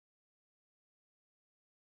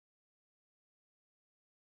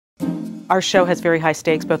Our show has very high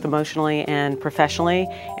stakes, both emotionally and professionally,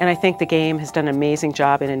 and I think the game has done an amazing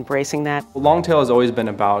job in embracing that. Longtail has always been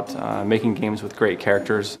about making games with great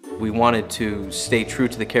characters. We wanted to stay true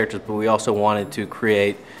to the characters, but we also wanted to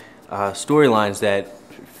create storylines that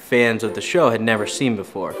fans of the show had never seen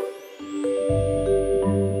before.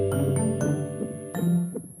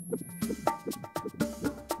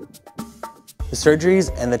 The surgeries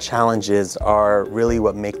and the challenges are really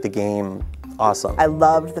what make the game awesome. I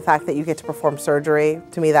loved the fact that you get to perform surgery.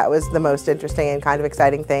 To me, that was the most interesting and kind of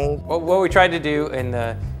exciting thing. What we tried to do in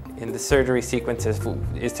the surgery sequences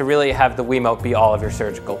is to really have the Wiimote be all of your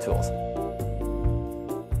surgical tools.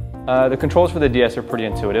 The controls for the DS are pretty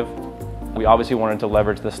intuitive. We obviously wanted to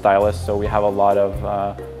leverage the stylus, so we have a lot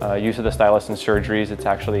of use of the stylus in surgeries.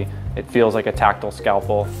 It feels like a tactile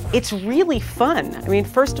scalpel. It's really fun. I mean,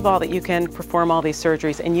 first of all, that you can perform all these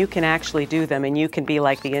surgeries and you can actually do them and you can be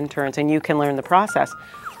like the interns and you can learn the process.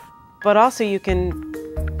 But also you can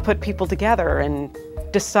put people together and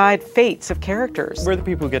decide fates of characters. We're the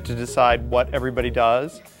people who get to decide what everybody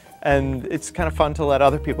does, and it's kind of fun to let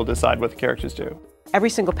other people decide what the characters do. Every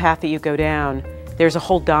single path that you go down, there's a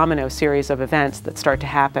whole domino series of events that start to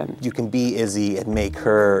happen. You can be Izzy and make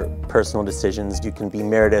her personal decisions. You can be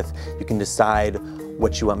Meredith. You can decide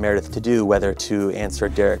what you want Meredith to do, whether to answer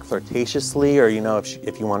Derek flirtatiously or,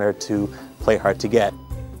 if you want her to play hard to get.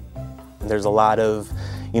 And there's a lot of,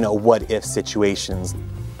 what-if situations.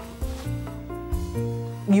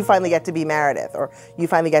 You finally get to be Meredith, or you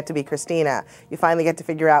finally get to be Christina. You finally get to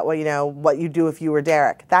figure out what you do if you were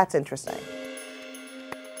Derek. That's interesting.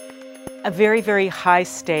 A very, very high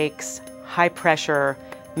stakes, high pressure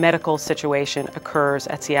medical situation occurs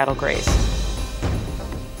at Seattle Grace.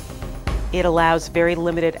 It allows very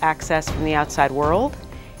limited access from the outside world,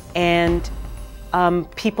 and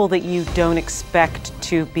people that you don't expect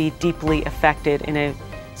to be deeply affected in a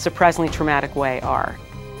surprisingly traumatic way are.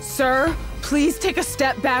 Sir, please take a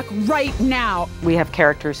step back right now. We have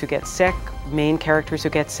characters who get sick, main characters who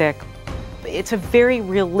get sick. It's a very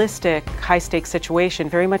realistic, high-stakes situation,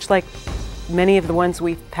 very much like many of the ones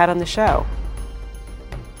we've had on the show.